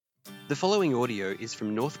The following audio is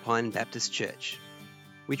from North Pine Baptist Church.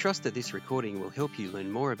 We trust that this recording will help you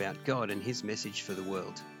learn more about God and His message for the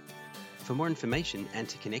world. For more information and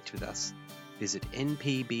to connect with us, visit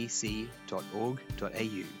npbc.org.au.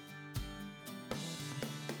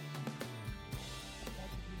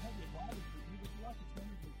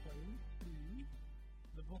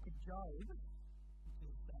 The book of Job, which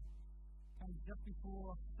comes just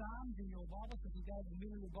before Psalms in your Bible. So if you go to the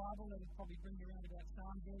middle of your Bible, that'll probably bring you around about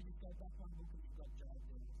Psalms there. Just go back one book and you've got Job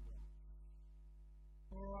there as well.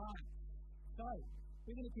 Alright, so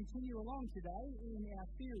we're going to continue along today in our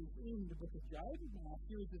series in the book of Job, our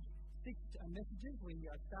series of 6 messages. We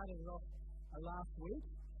started it off last week.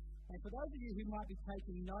 And for those of you who might be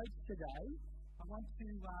taking notes today, I want to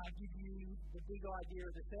give you the big idea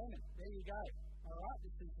of the sermon. There you go. Alright,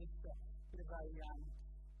 this is just a bit of a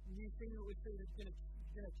new thing that we're going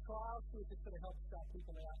to trial, see if it sort of helps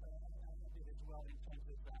people out a bit as well in terms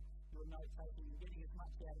of your note taking and getting as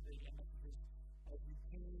much out of the messages as you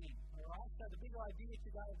can. Alright, so the big idea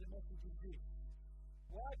today of the message is this: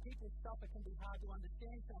 why people's suffer can be hard to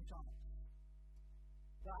understand sometimes.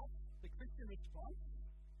 But the Christian response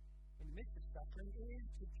in the midst of suffering is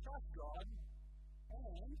to trust God,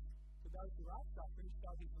 and for those who are suffering,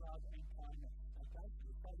 show His love and kindness. Okay, so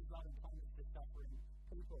we show His love and kindness to suffering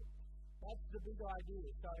people. That's the big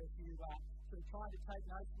idea. So if you sort of trying to take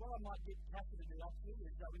notes, what I might get Cathy to do actually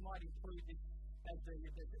is that we might include this as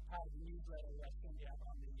the part of the newsletter I send out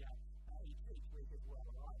on the each week as well.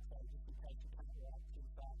 Alright, so just in case you can't get out too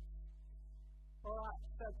fast. Alright,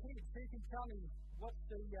 so kids, who can tell me what's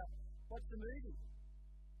the movie?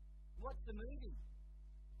 What's the movie?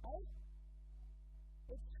 Hey?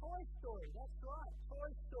 It's Toy Story, that's right,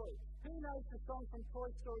 Toy Story. Who knows the song from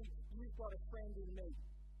Toy Story, You've Got a Friend in Me?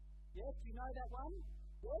 Yes, you know that one?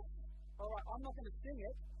 Yes? Alright, I'm not going to sing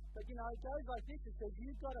it, but it goes like this. It says,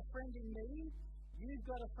 you've got a friend in me, you've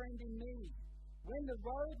got a friend in me. When the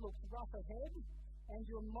road looks rough ahead, and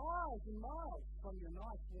you're miles and miles from your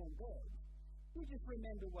nice warm bed, you just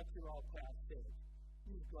remember what your old pal said.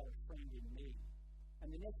 You've got a friend in me. And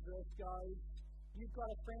the next verse goes, you've got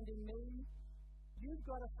a friend in me, you've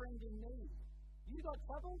got a friend in me. You got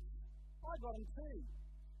troubles? I got them too.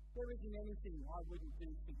 There isn't anything I wouldn't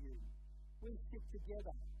do for you. We stick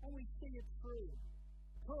together and we see it through.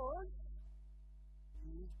 Because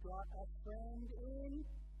you've got a friend in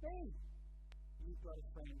me. You've got a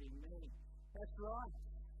friend in me. That's right.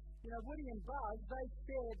 Woody and Buzz, they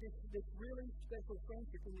shared this really special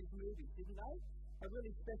friendship in these movies, didn't they? A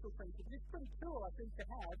really special friendship. It's pretty cool, I think, to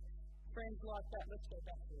have friends like that. Let's go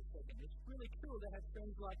back for a second. It's really cool to have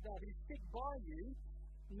friends like that who stick by you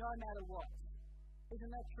no matter what. Isn't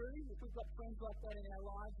that true? If we've got friends like that in our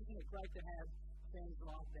lives, isn't it great to have friends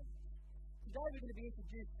like that? Today we're going to be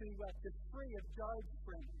introduced to 3 of Job's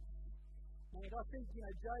friends. And I think,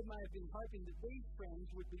 Job may have been hoping that these friends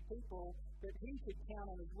would be people that he could count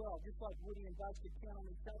on as well. Just like Woody and Buzz could count on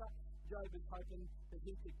each other, Job was hoping that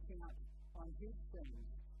he could count on his friends.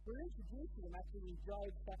 We're introduced to them actually in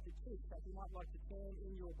Job chapter 2, so if you might like to turn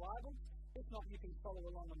in your Bible. If not, you can follow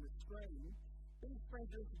along on the screen. These friends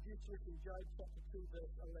are introduced to us in Job chapter 2,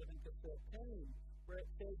 verse 11 to 13, where it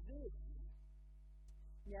says this: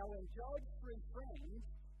 Now when Job's 3 friends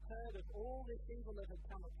heard of all this evil that had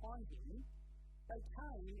come upon him, they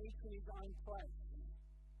came each in his own place.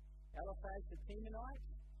 Eliphaz the Temanite,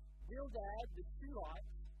 Bildad the Shuhite,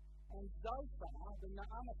 and Zophar the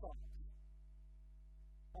Naamathite.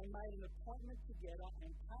 They made an appointment together and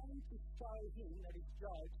came to show him, that is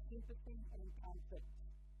Job, sympathy and comfort.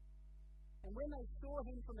 And when they saw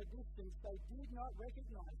him from a distance, they did not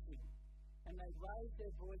recognize him. And they raised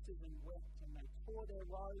their voices and wept, and they tore their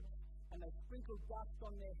robes, and they sprinkled dust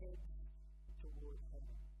on their heads toward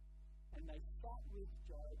heaven. And they sat with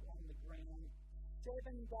Job on the ground 7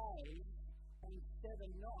 days and 7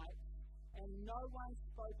 nights, and no one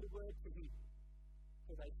spoke a word to him,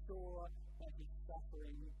 for they saw that his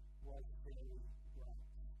suffering was very great.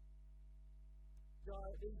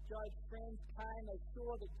 These Job's friends came, they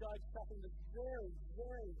saw that Job's suffering was very,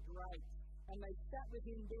 very great, and they sat with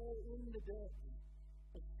him there in the dirt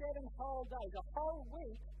for 7 whole days, a whole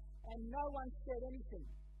week, and no one said anything.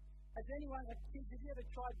 Has anyone, kids, have you ever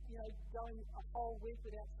tried, going a whole week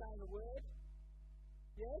without saying a word?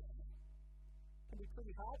 Yes? It can be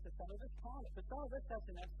pretty hard for some of us, can't it? For some of us, that's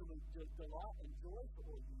an absolute delight and joy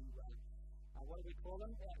for all you, what do we call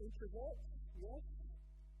them? Introverts? Yes?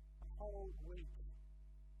 A whole week.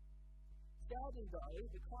 Sadly though,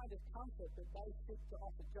 the kind of comfort that they seek to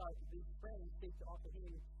offer Job, these friends seek to offer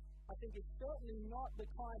him, I think it's certainly not the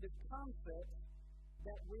kind of comfort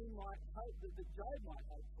that we might hope, that Job might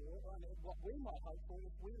hope for, or what we might hope for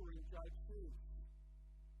if we were in Job's shoes.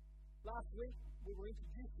 Last week, we were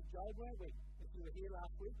introduced to Job, weren't we? If you were here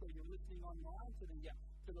last week or you're listening online to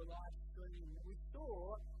the live stream, we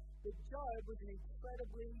saw that Job was an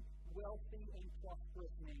incredibly wealthy and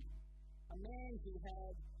prosperous man. A man who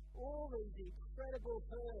had all these incredible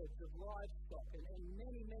herds of livestock and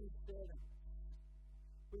many, many servants.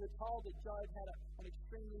 We were told that Job had an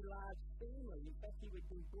extremely large family. In fact, he had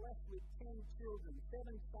been blessed with 10 children, 7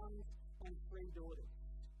 sons and 3 daughters.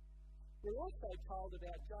 We're also told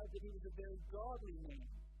about Job that he was a very godly man,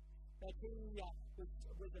 that he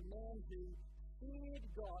was a man who feared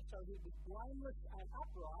God, so he was blameless and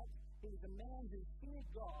upright. He was a man who feared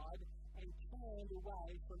God and turned away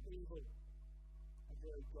from evil. A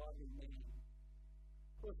very godly man.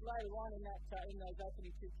 Of course, later on in those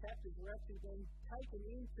opening 2 chapters, we're actually then taken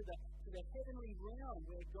into the heavenly realm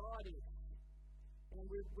where God is. And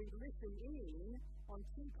we listen in on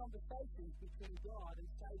 2 conversations between God and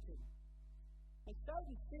Satan. And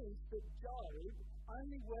Satan thinks that Job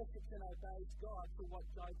only worships and obeys God for what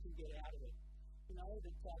Job can get out of it. You know,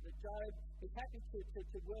 that Job is happy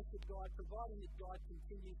to worship God, providing that God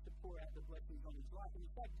continues to pour out the blessings on his life. And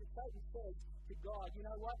in fact, Satan says to God, you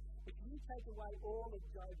know what? If you take away all of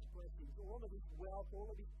Job's blessings, all of his wealth, all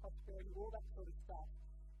of his prosperity, all that sort of stuff,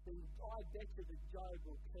 then I bet you that Job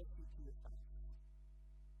will curse you to your face.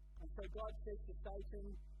 And so God says to Satan,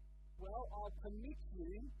 well, I'll permit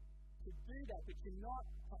you to do that, but you're not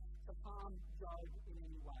to harm Job in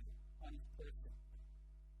any way on his person.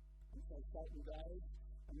 And so Satan goes,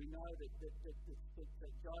 and we know that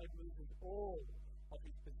Job loses all of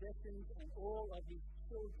his possessions and all of his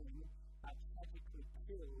children are tragically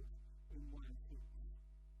killed in one hit.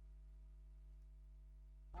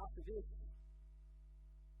 After this,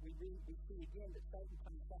 we see again that Satan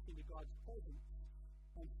comes back into God's presence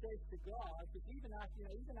and says to God, because even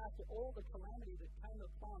after all the calamity that came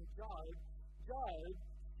upon Job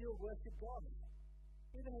still worshipped God.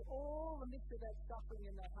 Even in all the midst of that suffering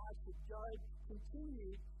and that hardship, Job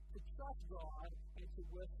continued to trust God and to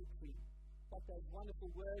worship Him. Like those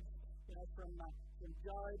wonderful words, from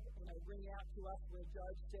Job, ring out to us where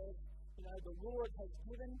Job says, the Lord has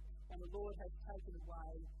given and the Lord has taken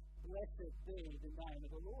away. Blessed be the name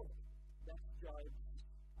of the Lord. That's Job's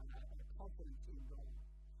confidence in God.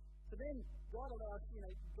 So then God allows,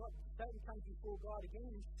 Satan comes before God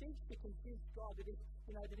again and seeks to convince God that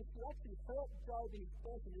if you actually hurt Job in his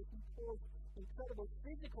person, if you cause incredible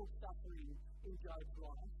physical suffering in Job's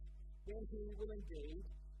life, then he will indeed,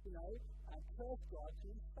 curse God to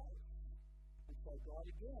his face. And so God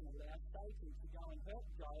again allows Satan to go and hurt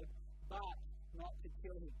Job, but not to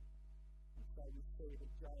kill him. And so we see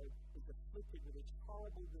that Job is afflicted with this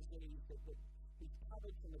horrible disease that he's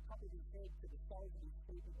covered from the top of his head to the soles of his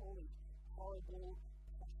feet with all these horrible,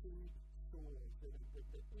 crushing sores that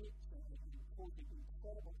itch and causing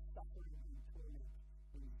incredible suffering and torment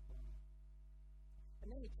in his body. And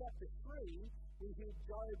then in chapter 3, we hear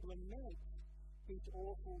Job lament his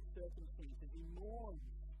awful circumstances. He mourns,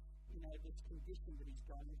 this condition that he's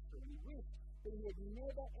going through. And he wished that he had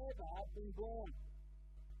never ever been born,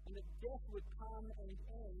 and that death would come and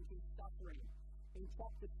end his suffering. In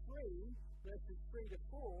chapter 3, verses 3 to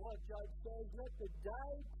 4, Job says, let the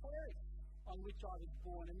day perish on which I was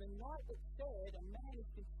born, and the night that said a man is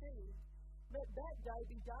conceived, let that day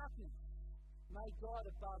be darkness. May God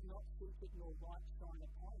above not seek it, nor light shine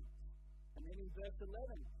upon it. And then in verse 11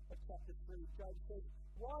 of chapter 3, Job says,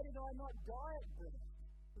 why did I not die at birth?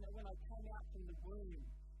 When I came out from the womb,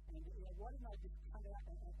 and why didn't I just come out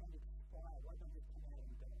and expire? Why didn't I just come out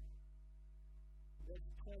and die? Verse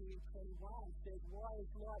 20 and 21 says, why is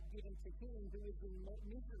life given to him who is in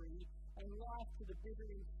misery, and life to the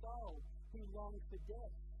bittering soul who longs for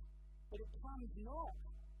death? But it comes not,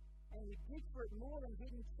 and we dig for it more than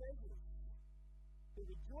hidden treasures. They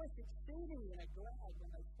rejoice exceedingly and are glad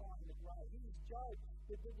when they find the grave. This is Job,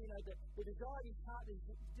 the desire of his heart is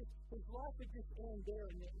just, his life would just end there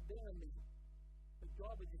and then. But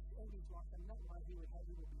God would just end his life, and that way he would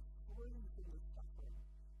be free from the suffering,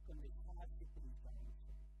 from the hardship that he's going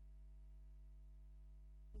through.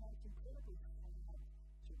 It's incredibly hard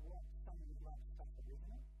to watch someone's life suffer,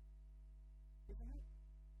 isn't it? Isn't it?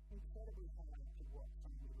 Incredibly hard to watch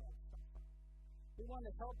someone's life suffer. We want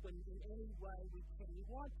to help them in any way we can. We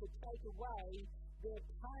want to take away their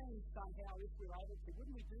pain somehow if we're able to.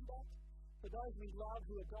 Wouldn't we do that? For those we love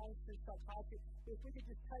who are going through such hardship, if we could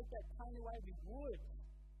just take that pain away, we would.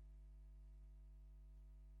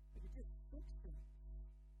 We could just fix them.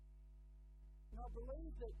 And I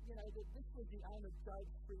believe that, that this was the aim of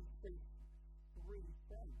Job's three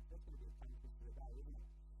things. That's going to be a tongue twister today, isn't it?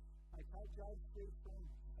 Okay, Job's three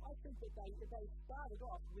friends. I think that they started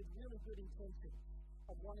off with really good intentions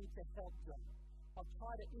of wanting to help Job, of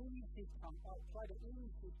trying to ease his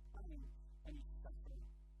pain and his suffering.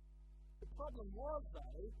 The problem was,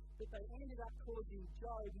 though, that they ended up causing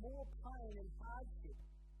Job more pain and hardship,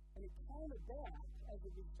 and it came about as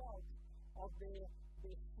a result of their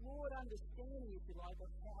flawed understanding, if you like,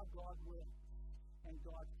 of how God works and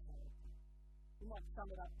God's character. We might sum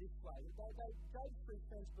it up this way. Job's three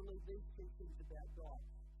friends believed these two things about God.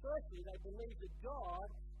 Firstly, they believed that God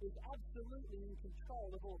is absolutely in control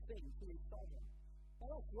of all things. He is sovereign.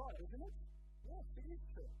 Now that's right, isn't it? Yes, it is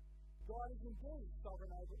true. God is indeed sovereign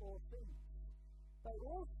over all things. They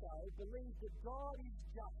also believe that God is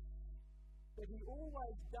just, that He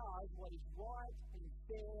always does what is right and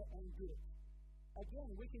fair and good. Again,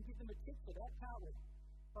 we can give them a tip for that, can't we?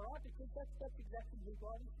 All right, because that's exactly who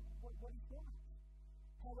God is, what He's like.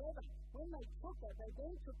 However, when they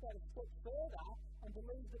then took that a step further and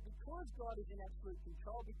believed that because God is in absolute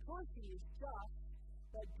control, because He is just,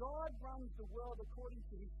 that God runs the world according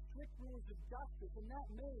to His strict rules of justice, and that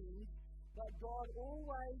means that God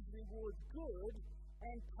always rewards good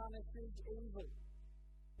and punishes evil.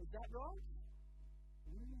 Is that right?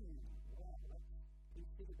 Wow, let's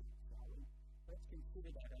consider that, shall we? Let's consider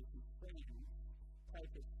that as His friends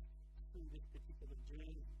take us through this particular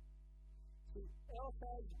journey. See,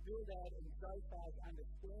 Eliphaz, Bildad, and Zophar's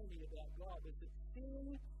understanding about God was that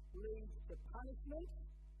sin leads to punishment,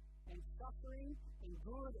 and suffering, and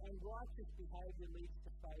good and righteous behaviour leads to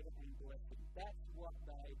favour and blessing. That's what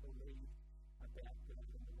they believe about God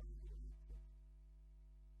and the way He is.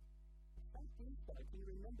 The fact is, though, can you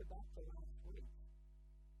remember back to last week?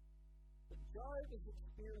 That Job is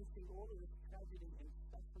experiencing all of this tragedy and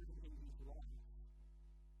suffering in his life.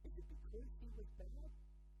 Is it because he was bad?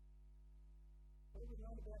 What do we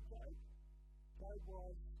know about Job? Job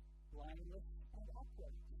was blameless and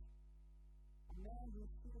upright. A man who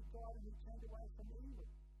feared God and who turned away from evil.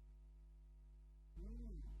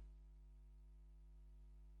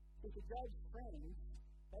 So for Job's friends,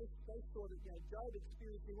 they thought that Job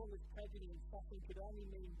experiencing all this tragedy and suffering could only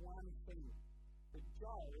mean one thing, that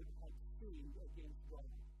Job had sinned against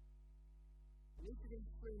God. And each of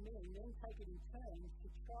these three men then take it in turns to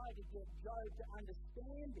try to get Job to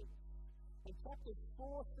understand it. And chapters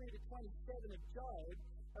 4 through to 27 of Job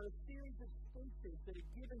are a series of speeches that are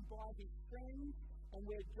given by his friends and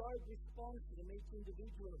where Job responds to them each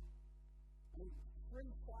individually. And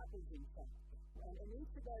three cycles, in fact. And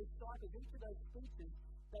each of those cycles, each of those speeches,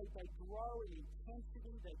 they grow in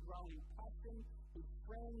intensity, they grow in passion. His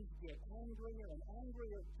friends get angrier and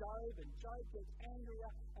angrier at Job, and Job gets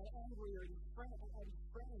angrier and angrier at his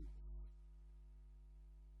friends.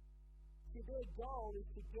 See, their goal is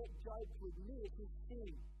to get Job to admit his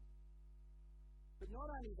sin. But not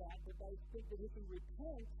only that, but they think that if he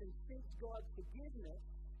repents and seeks God's forgiveness,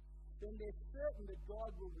 then they're certain that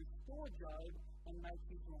God will restore Job and make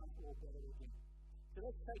his life all better again. So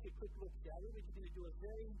let's take a quick look, shall we? We're going to do a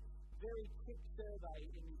very, very quick survey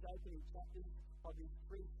in these opening chapters of these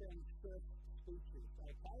three friends' first speeches.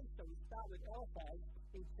 Okay, so we start with Eliphaz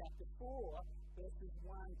in chapter 4, verses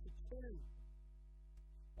 1 to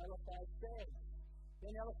 2. Eliphaz says,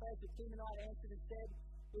 Then Eliphaz the Temanite answered and said,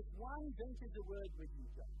 If one ventures a word with you,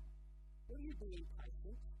 Job, will you be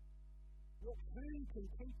impatient? Yet whom can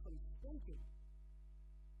keep from speaking?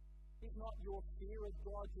 Is not your fear of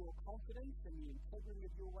God your confidence, and the integrity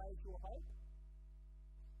of your ways your hope?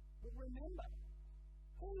 But remember,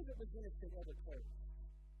 who that was innocent ever perished?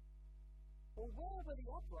 Or where were the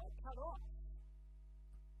upright cut off?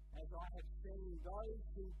 As I have seen those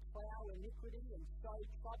who plough iniquity and sow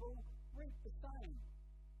trouble reap the same.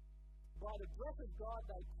 By the breath of God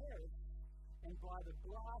they perish, and by the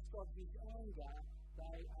blast of his anger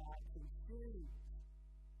they are consumed.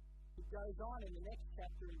 It goes on in the next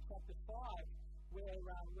chapter, in chapter 5, where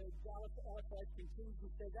Eliphaz continues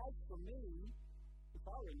and says, As for me, if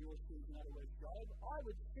I were in your shoes, in other words, Job, I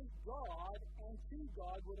would seek God, and to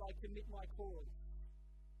God would I commit my cause.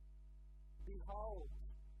 Behold,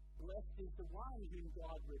 blessed is the one whom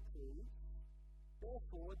God reproves.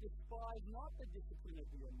 Therefore, despise not the discipline of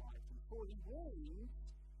the Almighty, for he wounds,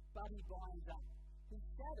 but he binds up. He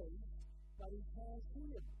shatters, but his hands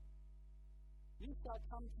heal. You shall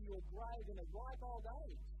come to your grave in a ripe old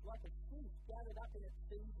age, like a fruit gathered up in its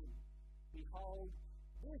season. Behold,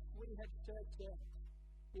 this we have searched out.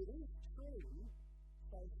 It is true,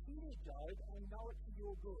 so fear Job and know it for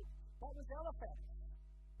your good. That was Eliphaz.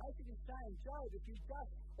 Basically saying, Job, if you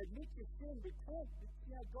just admit your sin, repent,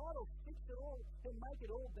 God will fix it all, he'll make it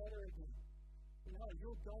all better again.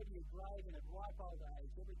 You'll go to your grave in a ripe old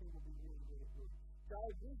age, everything will be really, really good. Job,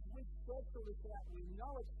 we've searched all this out. We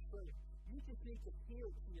know it's true. You just need to feel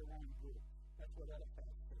it for your own good. That's what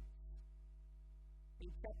Eliphaz says.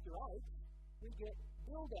 In chapter 8, we get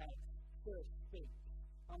Bildad's first speech.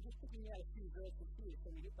 I'm just picking out a few verses here so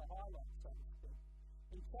we get the highlights, so to speak.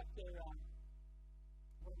 In chapter,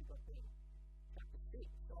 what have we got there? Chapter 6.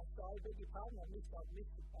 Oh, sorry, beg your pardon, I've missed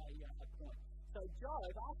a point. So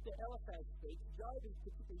Job, after Eliphaz speaks, Job is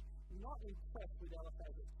particularly not impressed with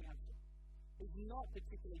Eliphaz's counsel. He's not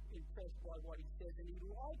particularly impressed by what he says, and he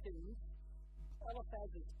likens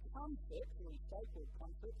Eliphaz's comfort, or his so-called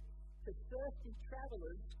comfort, to thirsty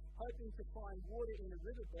travellers hoping to find water in a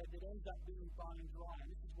riverbed that ends up being bone dry. And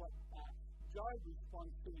this is what Job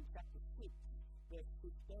responds to in chapter 6, verse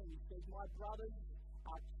 15. He says, "My brothers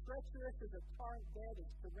are treacherous as a torrent bed, as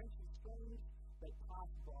torrential streams that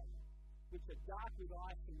pass by, which are dark with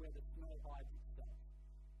ice and where the snow hides itself.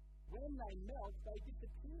 When they melt, they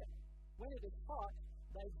disappear. When it is hot,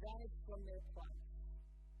 they vanish from their place.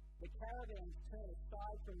 The caravans turn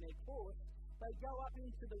aside from their course. They go up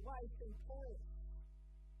into the waste and perish.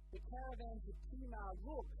 The caravans of Timar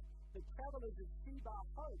look. The travellers of Sheba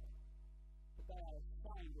hope. But they are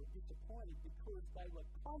ashamed or disappointed because they were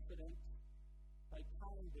confident. They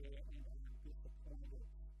came there and are disappointed."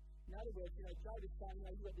 In other words, Job is saying,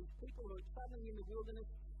 you've got these people who are travelling in the wilderness,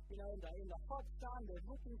 in the hot sun, they're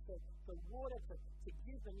looking for water to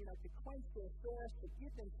give them, to quench their thirst, to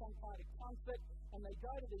give them some kind of comfort, and they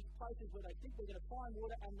go to these places where they think they're going to find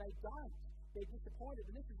water, and they don't. They're disappointed.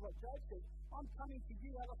 And this is what Job says, "I'm coming to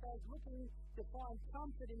you, Eliphaz, looking to find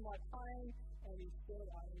comfort in my pain, and instead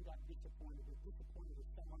I end up disappointed. As disappointed as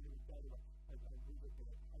someone who would go to a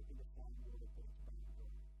riverbed, hoping to find water for its own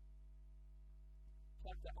good."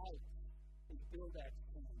 Chapter 8 is Bildad's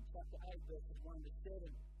turn. Chapter 8, verses 1 to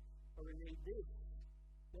 7. Or we read this.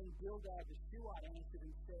 "Then Bildad the Shuhite answered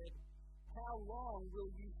and said, How long will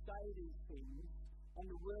you say these things, and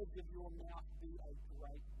the words of your mouth be a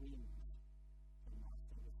great wind?" The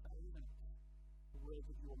master will say, isn't it? The words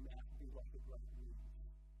of your mouth be like a great wind.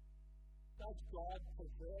 Does God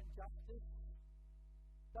pervert justice?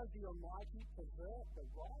 Does the Almighty pervert the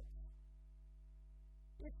right?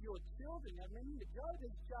 If your children, Job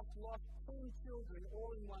has just lost 10 children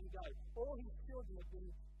all in one go. All his children have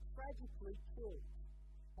been tragically killed.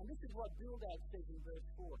 And this is what Bildad says in verse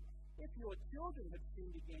 4. "If your children have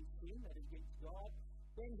sinned against him," that is against God,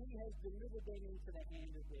 "then he has delivered them into the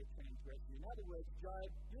hand of their transgression." In other words, Job,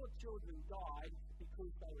 your children died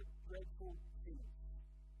because they were dreadful sinners.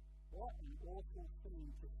 What an awful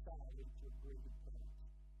thing to say to a grieved parent.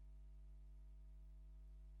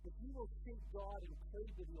 If you will seek God and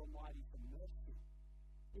plead with the Almighty for mercy,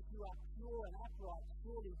 if you are pure and upright,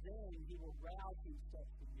 surely then he will rouse himself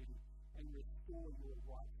to you and restore your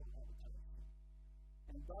rightful habitation.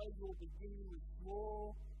 And though your beginning is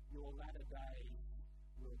small, your latter days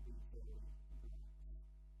will be very good.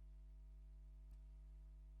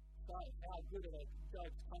 So, how good are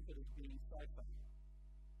Job's comfort has been so far?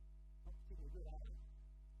 Not particularly good, are they?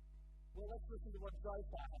 Well, let's listen to what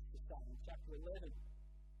Zophar has to say in chapter 11,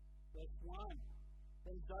 verse 1.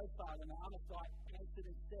 "Then Zophar the Naamathite answered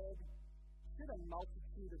and said," should a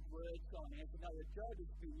multitude of words go on answer? No, Job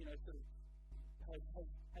has been,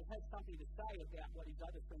 has had something to say about what his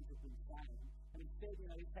other friends have been saying. And instead,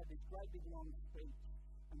 he's had this great big long speech.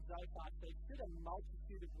 And Zophar said, "Should a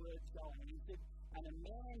multitude of words go on?" And he said, "And a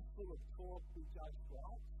man full of talk be judged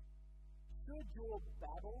right? Should your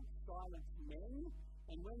babble silence men?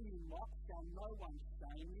 And when you mock, shall no one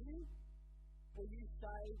shame you? For you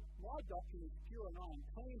say, my doctrine is pure and I am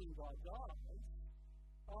clean in God's eyes.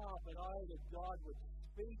 Oh, but oh, that God would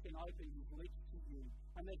speak and open his lips to you,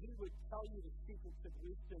 and that he would tell you the secrets of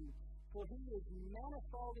wisdom. For he is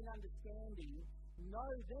manifold in understanding.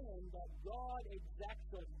 Know then that God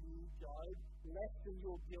exacts of you, Job, less than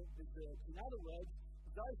your guilt deserves." In other words,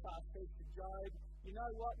 Zophar says to Job, "You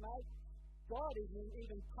know what, mate? God isn't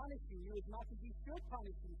even punishing you as much as he should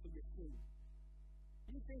punish you for your sin.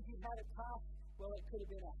 You think you've had it tough? Well, it could have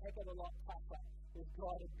been a heck of a lot tougher if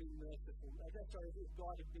God had been merciful. If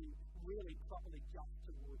God had been really properly just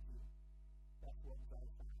towards you." That's what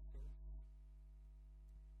Zophar says.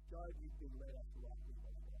 Job, you've been led up to right with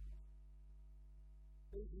God.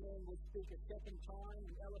 These men will speak a second time,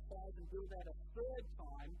 and Eliphaz and Bildad a third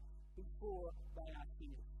time before they are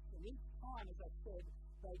finished. And each time, as I said,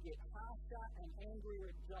 they get harsher and angrier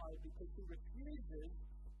at Job because he refuses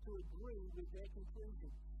to agree with their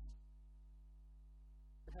conclusions.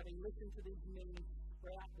 But having listened to these men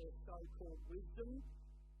sprout their so-called wisdom,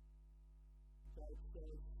 Job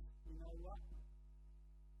says, "You know what?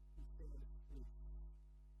 Instead of this,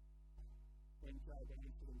 when Job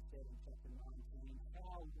answered and said in chapter 19,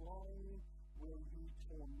 "How long will you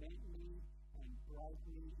torment me and break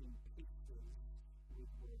me in pieces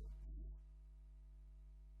with words?"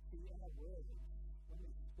 See, our words, when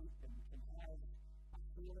we speak them, can have a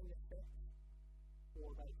healing effect,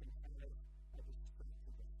 or they can have a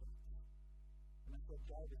destructive effect. And that's what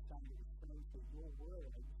Job is saying to his friends, that your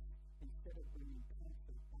words, instead of bringing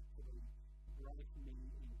comfort, actually break me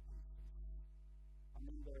in pieces. I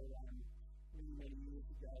remember many years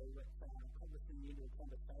ago, publishing into a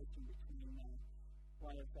conversation between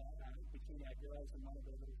between our girls and one of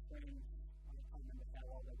their little friends. I can't remember how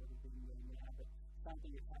old they would have been now, but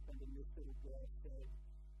something had happened, and this little girl said,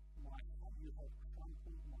 "You have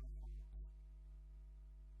crumpled my heart.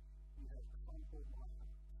 You have crumpled my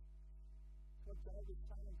heart." What Job is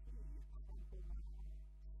saying to you, "You've crumpled my heart."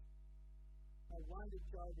 No wonder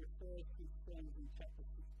Job refers to his friends in chapter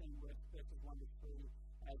 16, verses 1 to 3,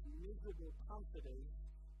 as miserable comforters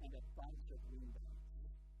and a bunch of windbags.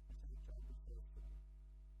 That's how Job refers to them.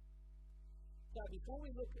 So before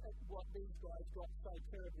we look at what these guys got so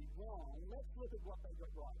terribly wrong, let's look at what they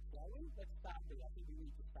got right, shall we? Let's start there. I think we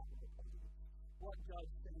need to start with the positive. What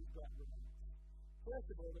Job's friends got right. First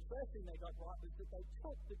of all, the first thing they got right was that they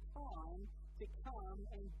took the time to come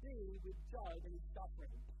and be with Job and his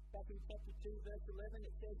suffering. Back in chapter 2, verse 11,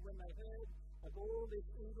 it says, "When they heard of all this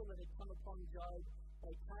evil that had come upon Job,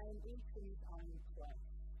 they came each from his own place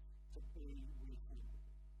to be with him."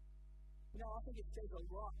 You know, I think it says a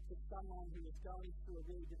lot to someone who is going through a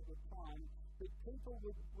really difficult time, that people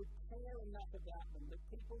would care enough about them, that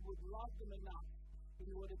people would love them enough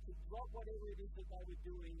in order to drop whatever it is that they were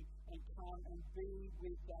doing and come and be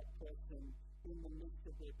with that person in the midst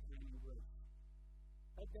of their pain and grief.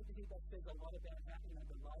 Don't you think that says a lot about how,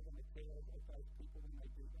 the love and the care of those people when they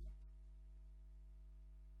do that?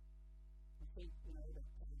 I think,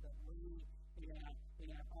 that we, in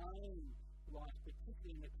our own life,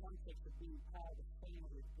 particularly in the context of being part of the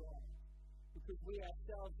family of God, because we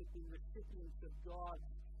ourselves have been recipients of God's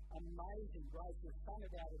amazing grace. We've sung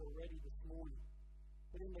about it already this morning.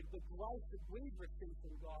 But in the grace that we've received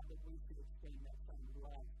from God, that we should extend that same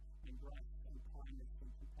love and grace and kindness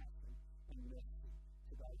and compassion and mercy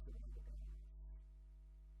to those that are under God.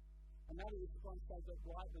 Another response they got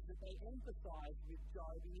right was that they empathized with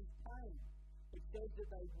Job in his pain. It says that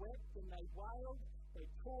they wept and they wailed, they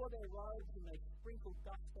tore their robes and they sprinkled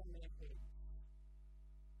dust on their heads.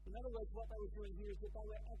 In other words, what they were doing here is that they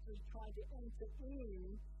were actually trying to enter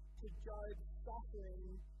in to Job's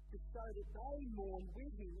suffering to show that they mourned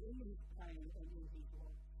with him in his pain and in his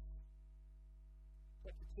loss.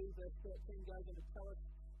 Chapter 2, verse 13 goes on to tell us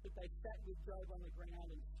that they sat with Job on the ground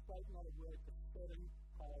and spoke not a word for 7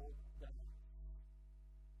 whole days.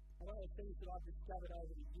 And one of the things that I've discovered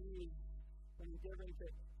over the years when endeavouring to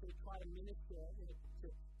try to minister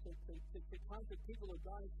to comfort people who are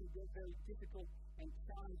going through very difficult and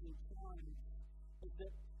challenging times is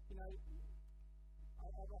that,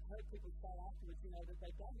 I've heard people say afterwards, that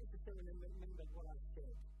they don't necessarily remember what I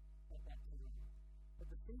said at that time. But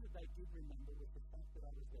the thing that they did remember was the fact that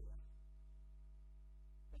I was there.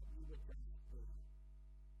 That you were going through.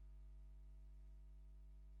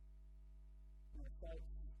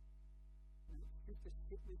 Folks, just to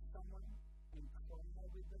sit with someone and cry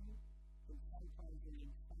with them can sometimes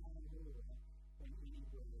be far more than any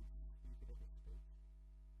words you could ever speak.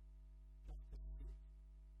 Just to sit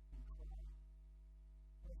and cry.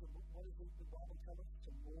 What does the Bible tell us?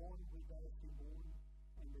 To mourn with those who mourn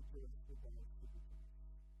and rejoice with those who rejoice.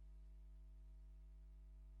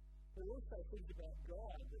 There are also things about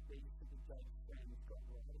God that these Job's friends got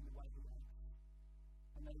right in the way he acts.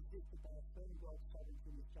 And they exist that they affirm God's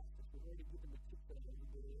sovereignty and justice. We've already given the tip there a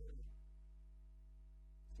little bit earlier.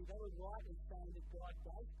 See, they were right in saying that God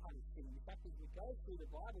does punish sin. In fact, as we go through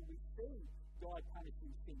the Bible, we see God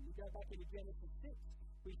punishing sin. You go back into Genesis 6,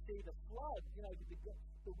 we see the flood.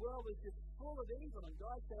 The world was just full of evil, and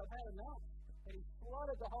God said, "I've had enough." And he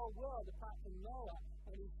flooded the whole world apart from Noah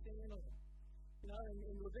and his family.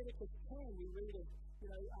 In Leviticus 10, we read of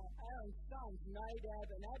Aaron's sons, Nadab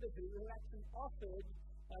and Abihu, who actually offered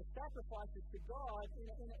sacrifices to God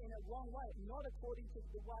in a wrong way, not according to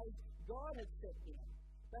the way God had set them.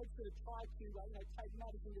 They sort of tried to take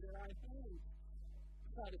matters into their own hands,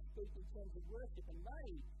 so to speak, in terms of worship, and they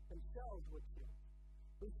themselves were killed.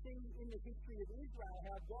 We see in the history of Israel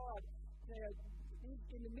how God,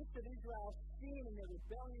 in the midst of Israel's sin and their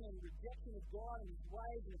rebellion and rejection of God and his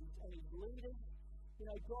ways and his leaders,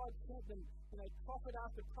 God sent them, prophet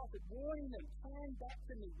after prophet, warning them, turn back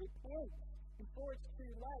to me, repent, before it's too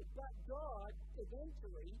late. But God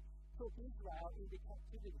eventually took Israel into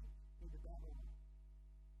captivity, into Babylon.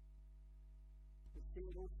 see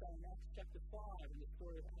it also in Acts chapter 5 in the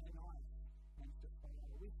story of Ananias and Sapphira.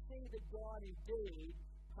 We see that God indeed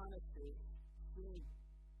punishes sin.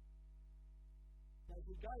 Now, as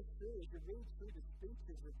we go through, as you read through the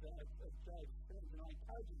speeches of Job's friends, and I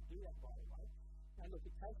encourage you to do that, by the way, and look,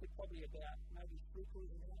 it takes you probably about maybe 3/4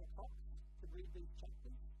 of an hour tops to read these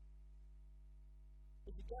chapters.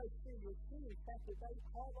 As you go through, you'll see, in fact, that they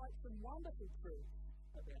highlight some wonderful truths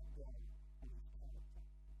about God and His character.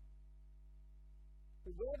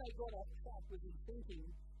 But where they got off track was in thinking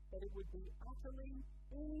that it would be utterly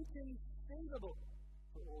inconceivable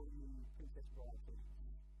for all you Princess Bride fans.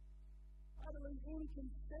 Utterly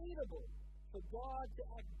inconceivable for God to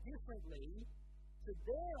act differently to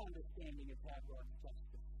their understanding of how God's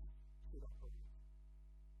justice should operate.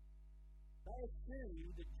 They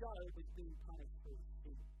assumed that Job was being punished for his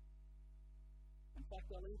sin. In fact,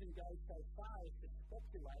 they'll even go so far as to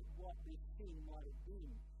speculate what this sin might have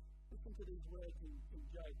been. Listen to these words in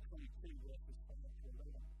Job 22, verses 5 to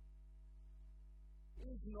 11.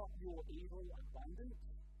 Is not your evil abundant,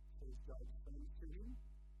 says Job's friends to him?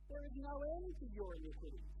 There is no end to your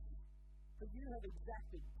iniquities. For you have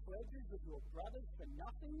exacted pledges of your brothers for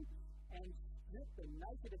nothing, and stripped the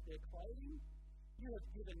naked of their clothing. You have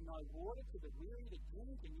given no water to the weary to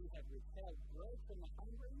drink, and you have withheld bread from the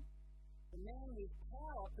hungry. The man with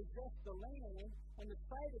power possessed the land, and the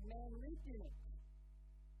favored man lived in it.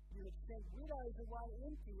 You have sent widows away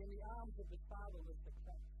empty in the arms of the fatherless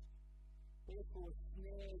oppressed. Therefore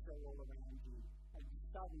snares are all around you, and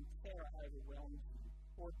sudden terror overwhelms you,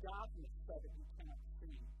 or darkness so that you cannot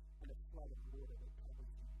see, and a flood of water that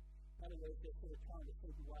covers you. In other words, they're sort of trying to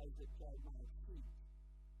think ways that Job may have sinned.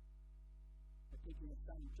 They're thinking of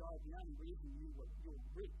saying, Job, the only reason you're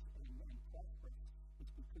rich and prosperous is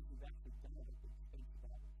because you've actually done it at the expense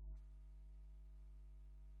of others.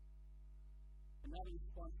 Another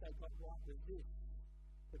response they got right was this,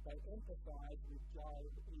 that they empathized with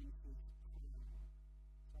Job in his pain.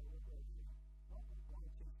 So what was it? Not the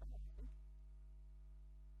branching fallacy.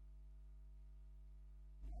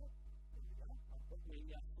 No? There you go. I've got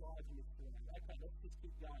the slides in this morning. Okay, let's just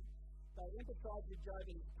keep going. They empathized with Job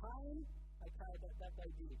in his pain. Okay, that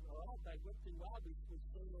they did. Alright, they wept and wailed. We've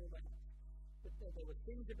seen all that. But there were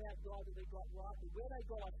things about God that they got right. But where they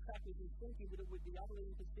got off track is in thinking that it would be utterly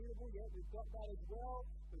inconceivable. Yeah, we've got that as well.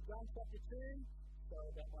 We've done chapter 2. So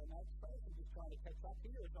about my notes, folks, I'm just trying to catch up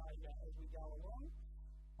here as we go along.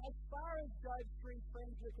 As far as Job's 3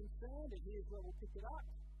 friends were concerned, and here's where we'll pick it up,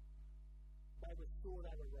 they were sure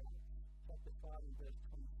they were right. Chapter 5 and verse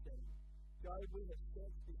 27. Job, we have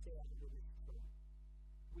searched this out of this truth.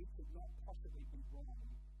 We could not possibly be wrong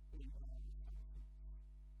in our assumptions.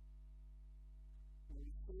 And we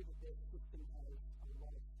see that their system has a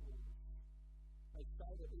lot of flaws. They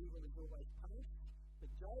say that evil is always punished, but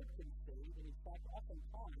Job can see that, in fact,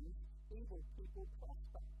 oftentimes evil people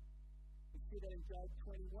prosper. We see that in Job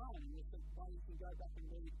 21, and this is one you can go back and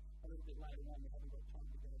read a little bit later on. We haven't got time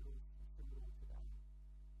to go to it today.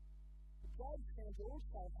 But Job's friends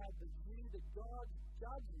also had the view that God's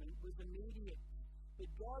judgment was immediate. That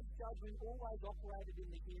God's judgment always operated in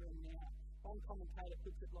the here and now. One commentator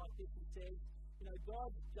puts it like this, he says,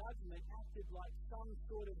 God's judgment acted like some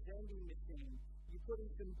sort of vending machine. You put in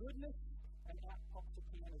some goodness, and out pops a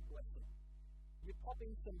can of blessing. You pop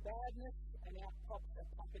in some badness, and out pops a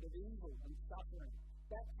packet of evil and suffering.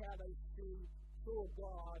 That's how they saw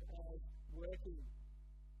God as working.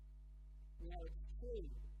 It's true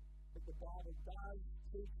that the Bible does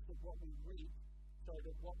teach that what we reap, so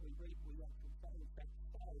that what we reap we actually say. In fact,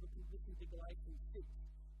 listen to Galatians 6,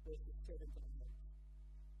 verses 7 to 8.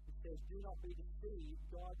 It says, do not be deceived,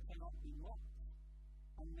 God cannot be mocked.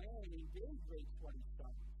 A man indeed reaps what he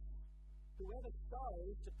sows. Whoever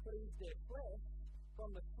sows to please their flesh,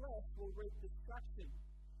 from the flesh will reap destruction.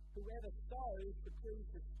 Whoever sows to please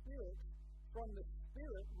the Spirit, from the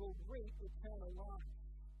Spirit will reap eternal life.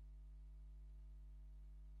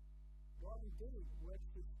 God indeed works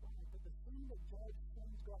this way, but the thing that Job's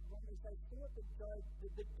friends got wrong is they thought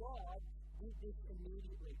that God did this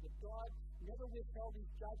immediately, that God never withheld his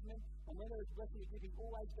judgment, and when there was blessing, he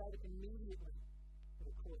always gave it immediately. But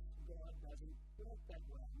of course, God doesn't work that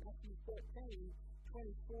way. Matthew 13,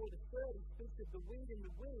 24 to 30 speaks of the wheat and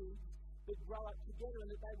the weeds that grow up together and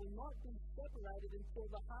that they will not be separated until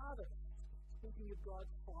the harvest. Speaking of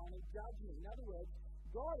God's final judgment. In other words,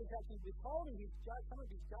 God is actually withholding some of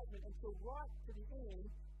his judgment until right to the end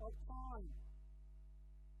of time.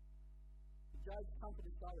 Job's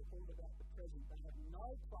comforters, though, it's all about the present. They have no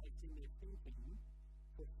place in their thinking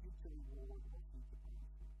for future reward or future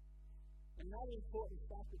punishment. Another important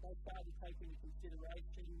fact that they failed to take into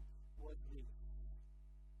consideration was this: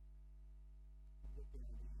 that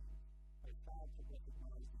to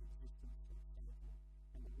recognize the existence of Satan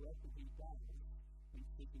and the work that he does in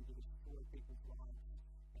seeking to destroy people's lives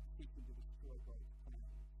and seeking to destroy God's plan.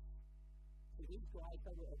 So these guys,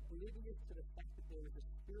 they were oblivious to the fact that there is a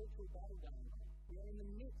spiritual battle going on. We are in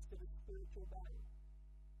the midst of a spiritual battle.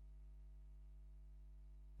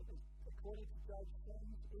 Because according to Job's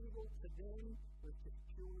friends, evil to them was just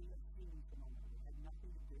purely a human phenomenon. It had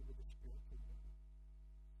nothing to do with the spiritual world.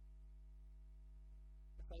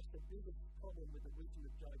 Because the biggest problem with the wisdom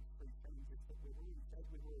of Job's three friends is that we've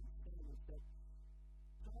already seen, is that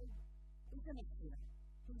Job isn't a sinner.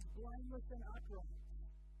 He's blameless and upright.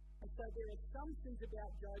 And so there are some things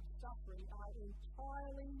about Job's suffering are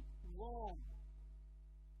entirely wrong.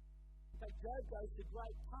 In fact, Job goes to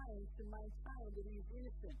great pains to maintain that he is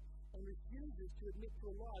innocent and refuses to admit to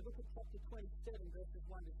a lie. Look at chapter 27, verses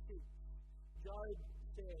 1 to 6. Job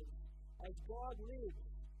says, "As God lives,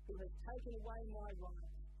 who has taken away my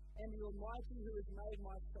right, and the Almighty who has made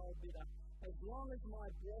my soul bitter, as long as my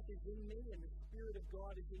breath is in me and the Spirit of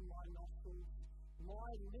God is in my nostrils, my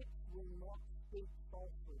lips will not speak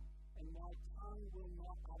falsehood, and my tongue will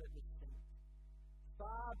not utter deceit.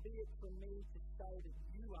 Far be it from me to say that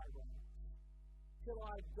you are wrong. Till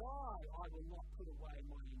I die, I will not put away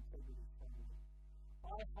my integrity from you.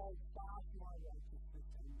 I hold fast my righteousness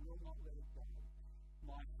and will not let it go.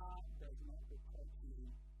 My heart does not reproach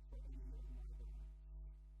me for any of my wrongs."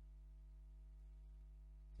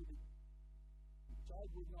 Job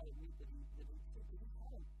would not admit that he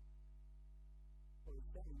hadn't, or he's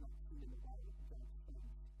certainly not seen in the way that Job's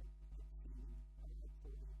friends had seen and had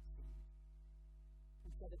thought he had seen.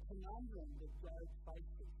 And so the conundrum that Job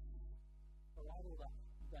faces, or all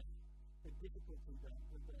the difficulty, the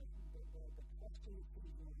question that could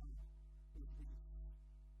be going is this: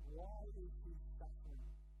 why is he suffering?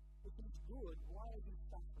 If he's good, why is he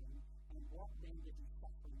suffering? And what then did his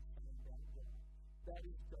suffering say about God? That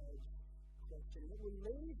is Job's question. It will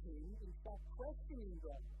leave him, in fact, questioning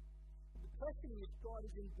God. The questioning if God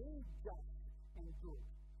is indeed just and good.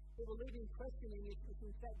 It will leave him questioning if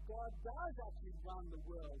in fact God does actually run the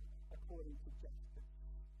world according to justice.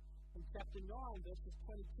 In chapter 9, verses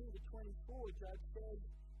 22 to 24, Job says,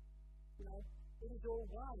 "It is all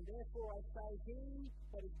one. Therefore I say, he,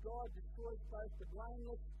 that is God, destroys both the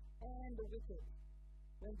blameless and the wicked.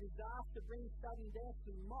 When disaster brings sudden death,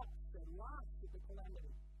 he mocks and laughs at the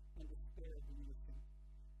calamity and despair of the innocent.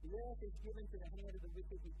 The earth is given to the hand of the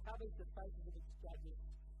wicked, he covers the faces of its judges.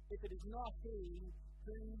 If it is not he,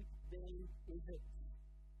 who then is it?"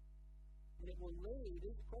 And it will lead,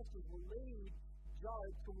 these questions will lead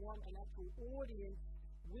Job to want an actual audience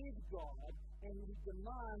with God, and he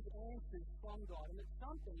demands answers from God. And it's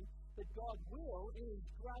something that God will, in his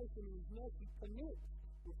grace and in his mercy, permit.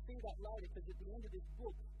 We'll see that later, because at the end of this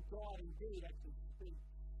book, God indeed actually speaks.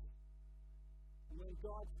 And when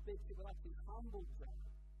God speaks, it will actually humble Job.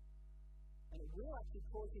 And it will actually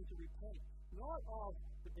cause him to repent, not of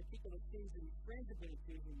the particular sins that his friends have been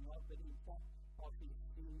accusing him of, but in fact of his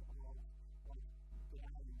sin of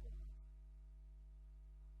doubting God.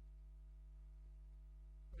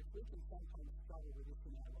 We can sometimes struggle with this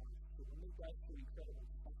in our lives too. When we go through incredible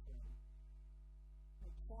suffering,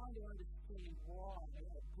 we're trying to understand why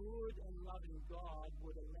a good and loving God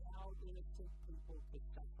would allow innocent people to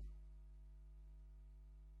suffer.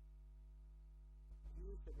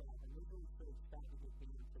 Here's the rub, and we've all sort of started with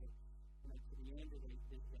being to the end of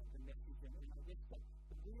the message, and I guess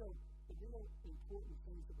the real important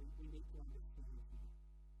things that we need to understand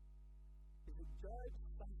is that Job's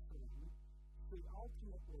suffering should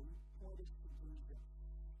ultimately point us to Jesus.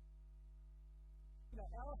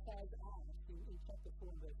 Eliphaz asked in chapter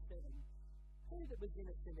 4 verse 7, who that was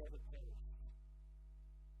innocent ever perished?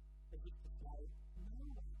 As if to say,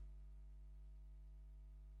 no one.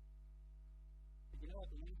 But you know what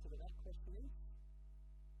the answer to that question is?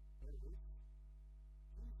 There it is.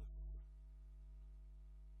 Jesus.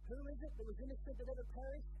 Who is it that was innocent that ever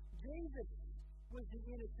perished? Jesus was the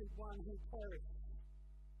innocent one who perished.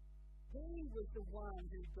 He was the one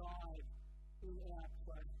who died in our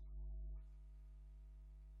place.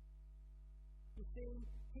 You see,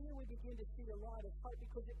 here we begin to see a light of hope,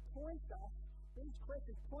 because it points us, these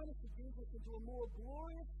questions point us to Jesus into a more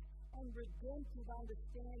glorious and redemptive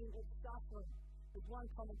understanding of suffering. As one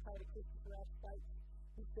commentator, Christopher Ash, states,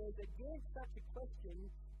 he says, against such a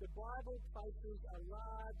question, the Bible places a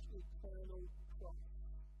large eternal cross.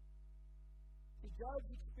 See, Job's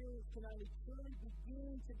experience can only truly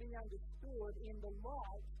begin to be understood in the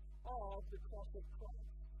light of the cross of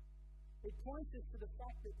Christ. It points us to the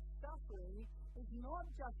fact that suffering is not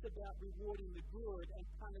just about rewarding the good and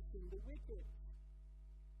punishing the wicked.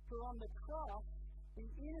 For on the cross, The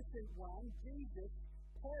innocent one, Jesus,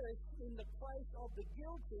 perished in the place of the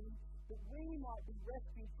guilty that we might be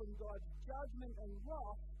rescued from God's judgment and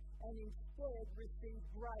wrath and instead receive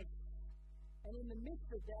grace. And in the midst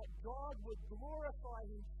of that, God would glorify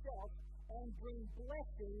himself and bring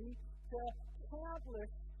blessing to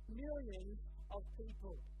countless millions of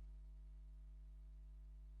people.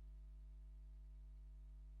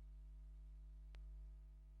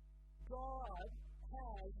 God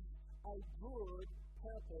has a good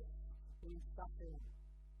purpose in suffering,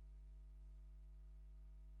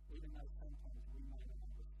 even though sometimes we may not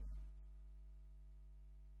understand.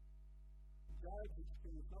 Job's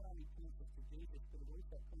experience not only points us to Jesus, but it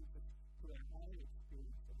also points us to our own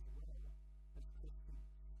experience as well as Christians.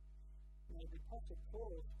 The Apostle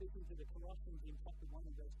Paul, speaking to the Colossians in chapter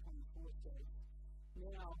 1 and verse 24, says,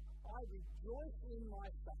 "Now I rejoice in my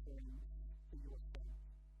sufferings for your sake.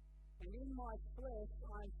 And in my flesh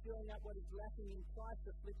I am filling up what is lacking in Christ's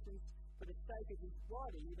afflictions for the sake of his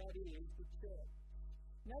body, that is, the church."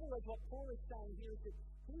 In other words, what Paul is saying here is that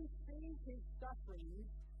he sees his sufferings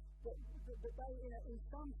that they, in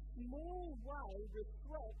some small way,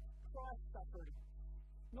 reflect Christ's suffering.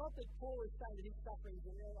 Not that Paul is saying that his sufferings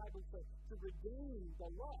are able to redeem the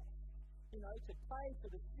loss, to pay for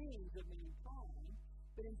the sins of mankind,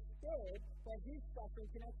 but instead that his suffering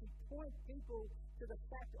can actually point people to the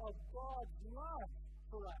fact of God's love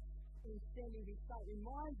for us in sending his Son. It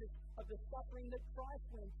reminds us of the suffering that Christ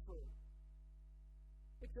went through.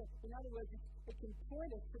 In other words, it can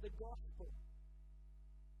point us to the gospel.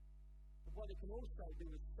 But what it can also do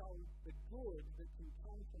is show the good that can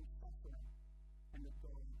come from suffering and that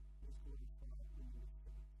God is glorified in this.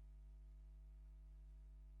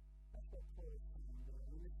 That's what Paul is saying there.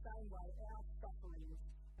 In the same way, our sufferings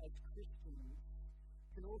as Christians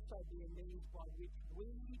can also be a means by which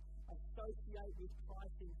we associate with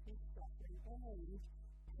Christ in his suffering and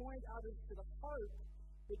point others to the hope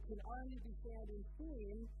that can only be found in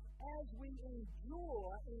him as we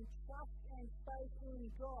endure in trust and faith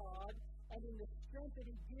in God and in the strength that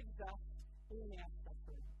he gives us in our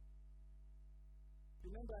suffering.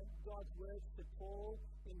 Remember God's words to Paul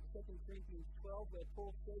in 2 Corinthians 12, where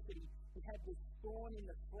Paul says that he had this thorn in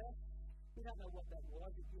the flesh. We don't know what that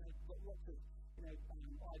was. If you have got lots of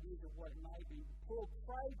ideas of what it may be. Paul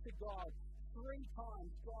prayed to God 3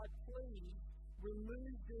 times, "God, please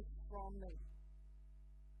remove this from me."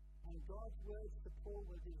 And God's words to Paul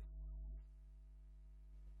were this.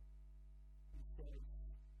 He says,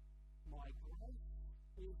 "My grace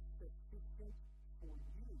is sufficient for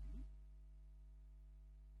you,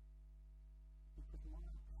 because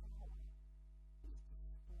my power is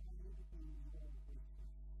displayed in your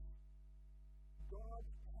weakness."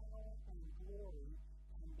 God's power and glory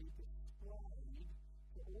can be displayed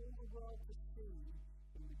for all the world to see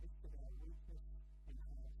in the midst of our weakness and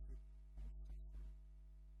hardship and suffering.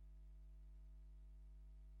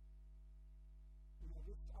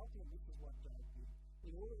 Ultimately, this is what Job did.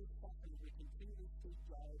 In all of his suffering, we continue to see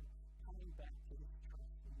Job coming back to his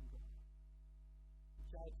trust in God.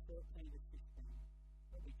 Job 13 to 16.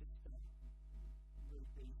 Let me just read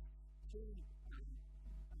these 2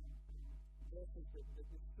 verses that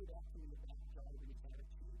stood out to me about Job and his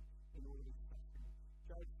attitude in all of his suffering.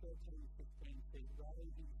 Job 13 to 16 says,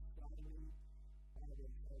 "Rose is slowly out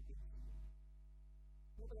of everything.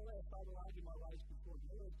 Nevertheless, I will argue my ways before you."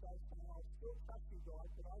 Nevertheless, Job saying, "I'll still trust you, God,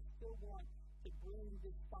 but I still want to bring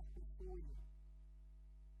this stuff before you."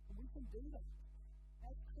 And we can do that.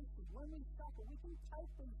 As Christians, when we suffer, we can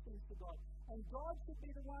take these things to God. And God should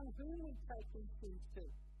be the one whom we take these things to.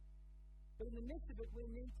 But in the midst of it, we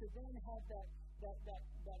need to then have that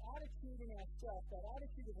attitude in ourselves, that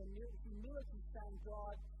attitude of humility, saying,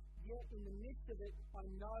 "God, yet in the midst of it, I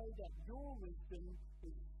know that your wisdom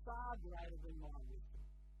is far greater than my wisdom."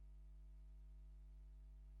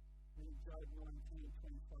 In Job 19,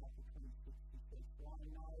 25 to 26, he says, "For I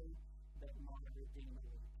know that my Redeemer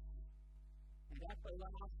lives, and at the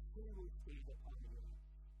last he will see the hunger.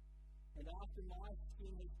 And after my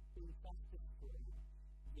skin has been cast destroyed,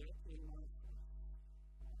 yet in my flesh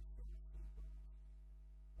I shall see God."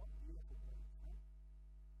 What beautiful words, huh?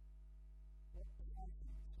 What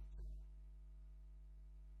confidence of God.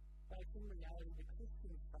 But in reality, the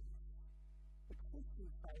Christian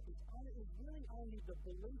faith is really only the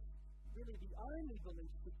belief, really the only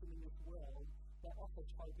belief system in this world that offers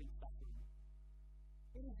hope in suffering.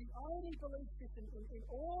 It is the only belief system in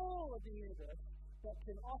all of the universe that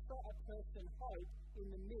can offer a person hope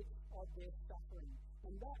in the midst of their suffering.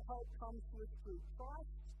 And that hope comes to us through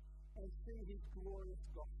Christ and through his glorious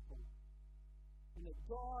gospel. And that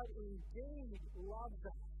God indeed loves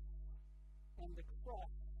us, and the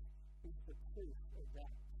cross is the truth of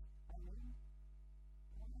that. Amen?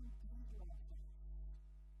 Amen.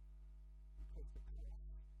 Because the cross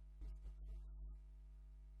is the truth.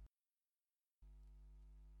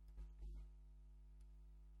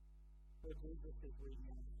 Lord Jesus, as we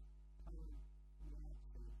come now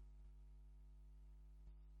to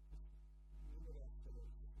limit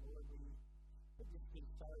ourselves, Lord, we've just been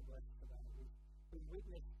so blessed today. We've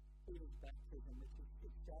witnessed Peter's baptism, which is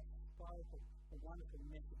just powerful, a wonderful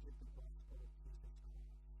message of the gospel of Jesus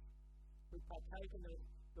Christ. We've partaken of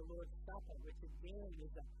the Lord's Supper, which again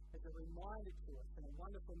is a reminder to us and a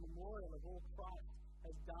wonderful memorial of all Christ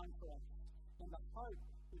has done for us and the hope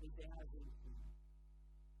that is ours in Him.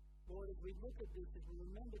 Lord, as we look at this, as we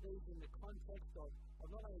remember these in the context of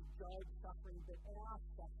not only Job's suffering, but our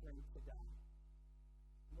suffering today.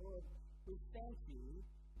 Lord, we thank you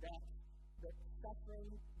that suffering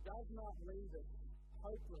does not leave us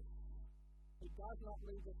hopeless. It does not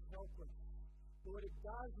leave us helpless. Lord, it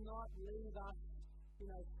does not leave us,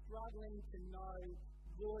 struggling to know,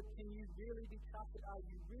 Lord, can you really be trusted? Are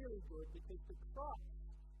you really good? Because the cross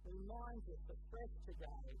reminds us afresh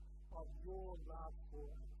today of your love for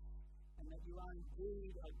us, and that you are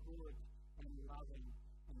indeed a good and loving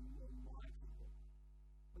and almighty God.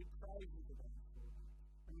 We praise you today, Lord,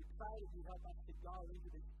 and we pray that you help us to go into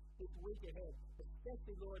this week ahead,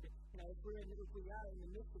 especially, Lord, if we are in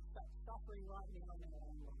the midst of such suffering right now in our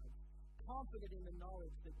own lives, confident in the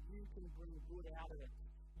knowledge that you can bring good out of it.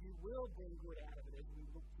 You will bring good out of it as we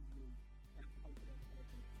look to you and confident in it.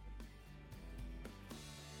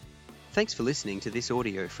 Thanks for listening to this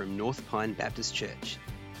audio from North Pine Baptist Church.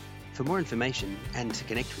 For more information and to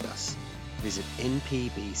connect with us, visit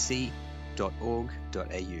npbc.org.au.